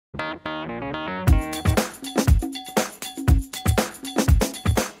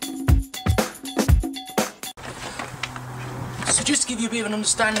just to give you a bit of an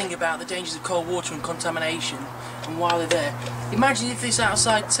understanding about the dangers of cold water and contamination and why they're there, imagine if this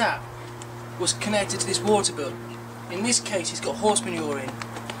outside tap was connected to this water bill. In this case it's got horse manure in,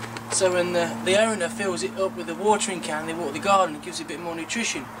 so when the owner fills it up with a watering can, they water the garden, it gives it a bit more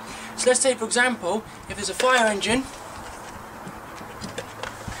nutrition. So let's take for example, if there's a fire engine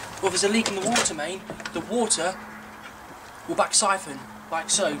or if there's a leak in the water main, the water will back siphon, like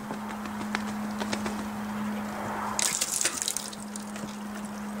so.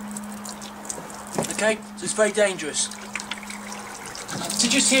 Okay, so it's very dangerous. So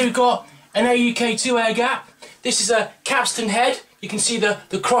just here we've got an AUK2 air gap. This is a capstan head. You can see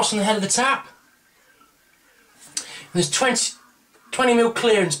the cross on the head of the tap. And there's 20mm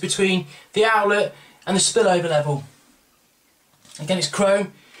clearance between the outlet and the spillover level. Again, it's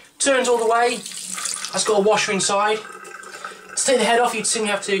chrome. Turns all the way. That's got a washer inside. To take the head off, you'd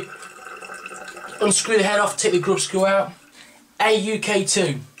simply have to unscrew the head off, take the grub screw out.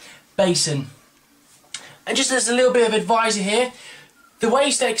 AUK2 basin. And just as a little bit of advisor here, the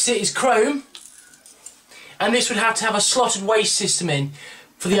waste exit is chrome, and this would have to have a slotted waste system in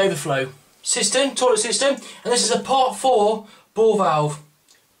for the overflow system, toilet system. And this is a Part 4 ball valve,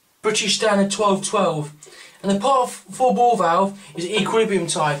 British Standard 1212. And the Part 4 ball valve is equilibrium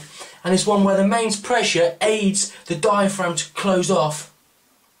type, and it's one where the mains pressure aids the diaphragm to close off.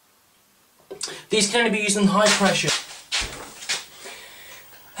 These can only be used on high pressure.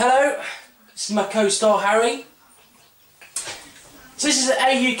 Hello, this is my co-star Harry. So this is an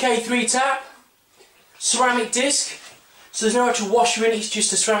AUK3 tap, ceramic disc. So there's no actual washer in it, it's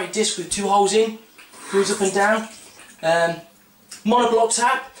just a ceramic disc with 2 holes in, moves up and down. Monoblock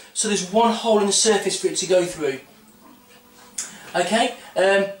tap, so there's one hole in the surface for it to go through. Okay,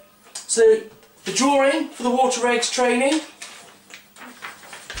 so the drawing for the water regs training,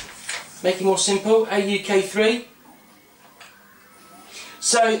 make it more simple, AUK3.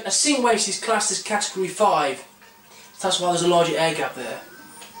 So a sink waste is classed as category 5, so that's why there's a larger air gap there.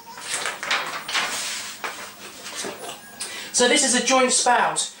 So this is a joint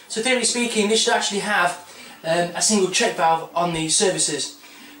spout, so theoretically speaking this should actually have a single check valve on the surfaces,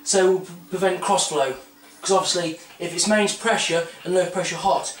 so it will prevent cross flow, because obviously if it's mains pressure and low pressure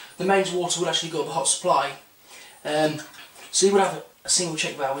hot, the mains water will actually go up a hot supply. So you would have a single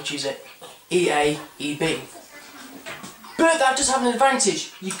check valve, which is at EA, EB. But that does have an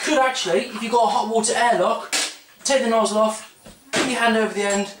advantage. You could actually, if you've got a hot water airlock, take the nozzle off, put your hand over the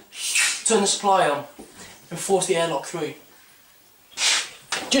end, turn the supply on and force the airlock through.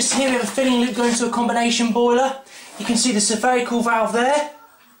 Just here we have a filling loop going to a combination boiler. You can see the spherical valve there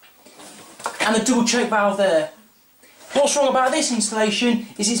and the double choke valve there. What's wrong about this installation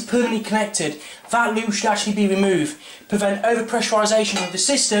is it's permanently connected. That loop should actually be removed, prevent overpressurisation of the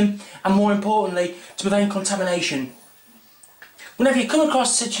system, and more importantly, to prevent contamination. Whenever you come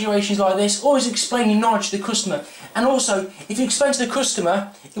across situations like this, always explain your knowledge to the customer, and also if you explain to the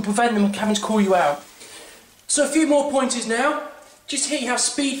customer, it will prevent them having to call you out. So a few more pointers now. Just here you have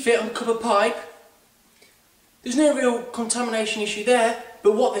speed fit on the copper pipe. There's no real contamination issue there,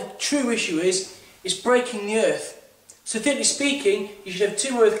 but what the true issue is breaking the earth. So theoretically speaking, you should have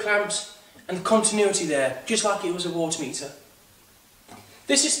 2 earth clamps and the continuity there, just like it was a water meter.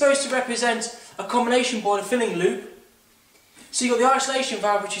 This is supposed to represent a combination boiler filling loop. So you've got the isolation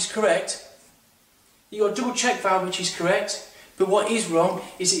valve, which is correct, you've got a double check valve, which is correct, but what is wrong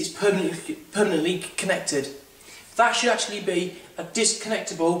is it's permanently connected. That should actually be a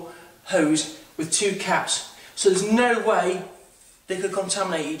disconnectable hose with 2 caps, so there's no way they could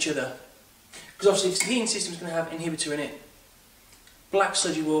contaminate each other. Because obviously if the heating system is going to have an inhibitor in it, black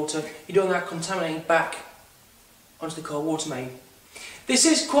sludgy water, you don't want that contaminating back onto the cold water main. This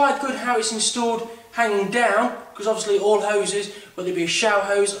is quite good how it's installed hanging down, because obviously all hoses, whether it be a shower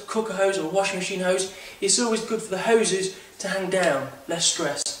hose, a cooker hose or a washing machine hose, it's always good for the hoses to hang down, less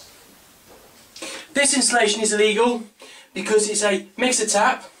stress. This installation is illegal because it's a mixer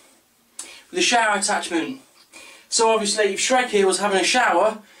tap with a shower attachment. So obviously if Shrek here was having a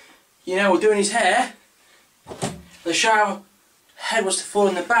shower, you know, or doing his hair, the shower head was to fall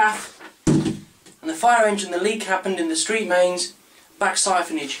in the bath, and the fire engine, the leak happened in the street mains, back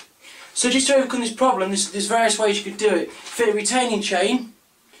siphonage. So just to overcome this problem, there's various ways you could do it. Fit a retaining chain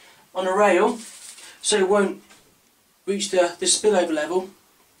on a rail so it won't reach the spillover level,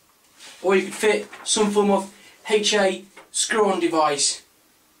 or you could fit some form of HA screw-on device.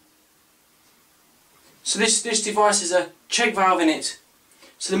 So this device has a check valve in it.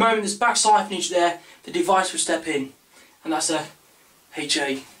 So the moment there's back siphonage there, the device will step in, and that's a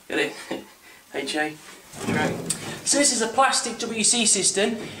HA. Get it? HA. Right. So this is a plastic WC system,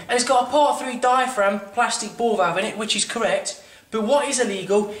 and it's got a Part 3 diaphragm plastic ball valve in it, which is correct, But what is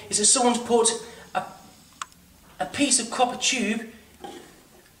illegal is that someone's put a piece of copper tube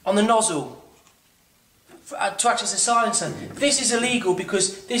on the nozzle to act as a silencer. This is illegal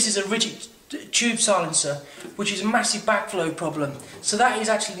because this is a rigid tube silencer, which is a massive backflow problem. So that is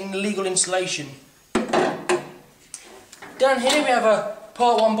actually an illegal installation. Down here we have a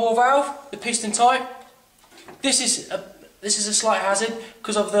Part 1 bore valve, the piston type. This is a slight hazard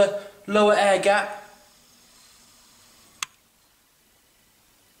because of the lower air gap.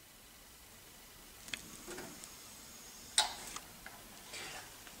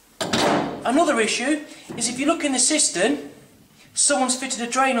 Another issue is if you look in the cistern, someone's fitted a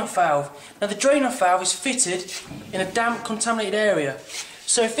drain-off valve. Now the drain-off valve is fitted in a damp, contaminated area.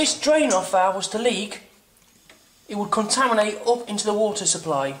 So if this drain-off valve was to leak, it would contaminate up into the water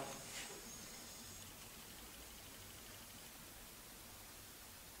supply.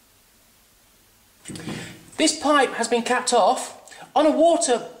 This pipe has been capped off on a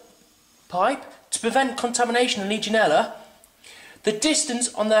water pipe to prevent contamination and Legionella. The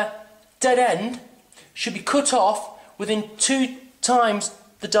distance on the dead end should be cut off within 2 times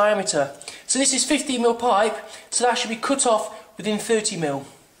the diameter. So this is 15mm pipe, so that should be cut off within 30mm.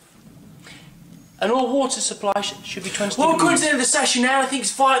 And all water supply should be 20 Well, we're coming to the end of the session now. I think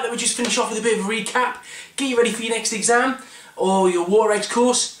it's fine that we just finish off with a bit of a recap. Get you ready for your next exam or your water regs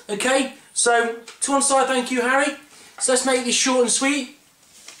course. Okay, so to one side, thank you, Harry. So let's make this short and sweet.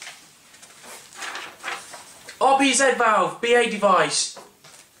 RPZ valve, BA device.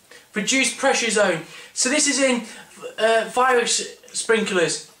 Reduced pressure zone. So this is in virus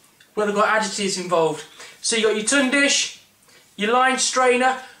sprinklers where they've got additives involved. So you've got your ton dish, your line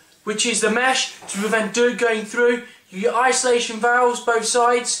strainer, which is the mesh to prevent dirt going through, your isolation valves both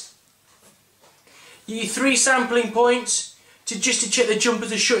sides, your 3 sampling points just to check the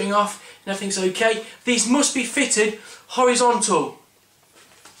jumpers are shutting off and everything's okay. These must be fitted horizontal,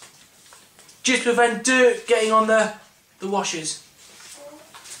 just to prevent dirt getting on the washers.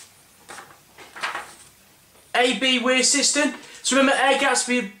 AB weir cistern. So remember, air gaps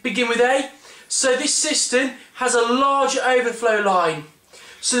begin with A. So this cistern has a large overflow line.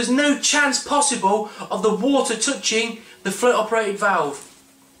 So there's no chance possible of the water touching the float operated valve.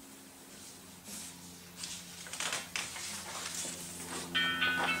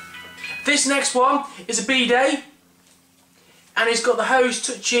 This next one is a bidet, and it's got the hose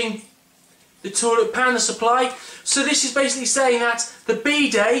touching the toilet pan, the supply. So this is basically saying that the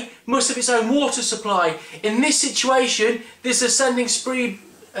bidet must have its own water supply. In this situation, this ascending spree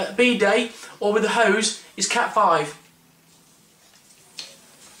bidet, or with the hose, is Cat 5.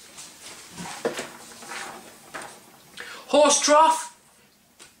 Horse trough,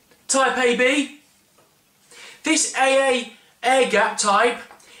 type AB. This AA air gap type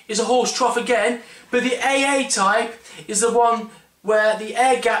is a horse trough again, but the AA type is the one where the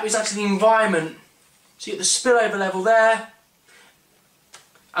air gap is actually the environment. So you get the spillover level there,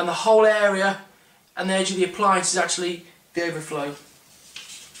 and the whole area and the edge of the appliance is actually the overflow.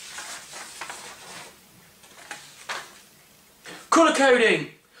 Colour coding.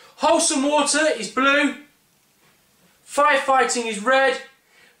 Wholesome water is blue, firefighting is red,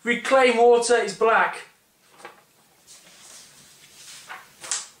 reclaimed water is black.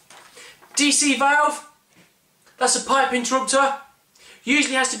 DC valve, that's a pipe interrupter.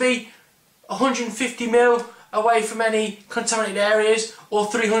 Usually has to be 150mm away from any contaminated areas, or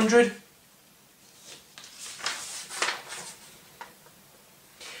 300.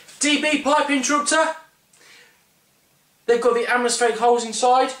 DB pipe interrupter, they've got the atmospheric holes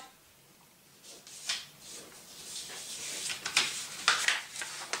inside.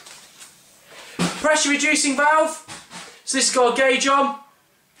 Pressure reducing valve, so this has got a gauge on.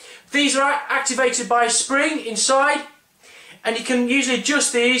 These are activated by a spring inside, and you can usually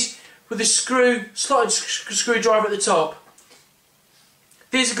adjust these with a slotted screwdriver at the top.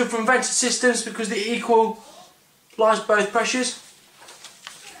 These are good for vented systems because they equalise both pressures.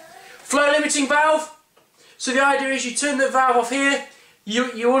 Flow limiting valve, so the idea is you turn the valve off here,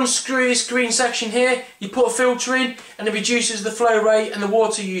 you unscrew this green section here, you put a filter in, and it reduces the flow rate and the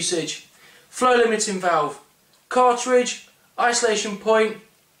water usage. Flow limiting valve, cartridge, isolation point,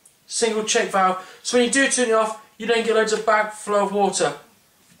 single check valve. So when you do turn it off, you don't get loads of backflow of water.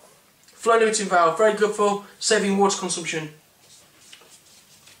 Flow limiting valve, very good for saving water consumption.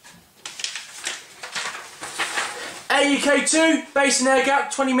 AUK2, basin air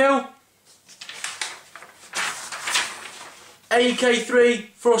gap, 20mm. AUK3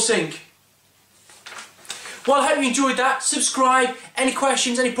 for a sink. Well, I hope you enjoyed that. Subscribe. Any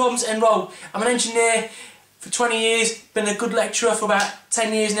questions, any problems, enroll. I'm an engineer for 20 years, been a good lecturer for about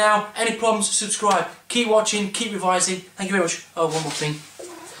 10 years now. Any problems, subscribe. Keep watching, keep revising. Thank you very much. Oh, one more thing.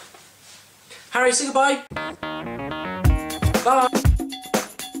 Harry, say goodbye. Bye.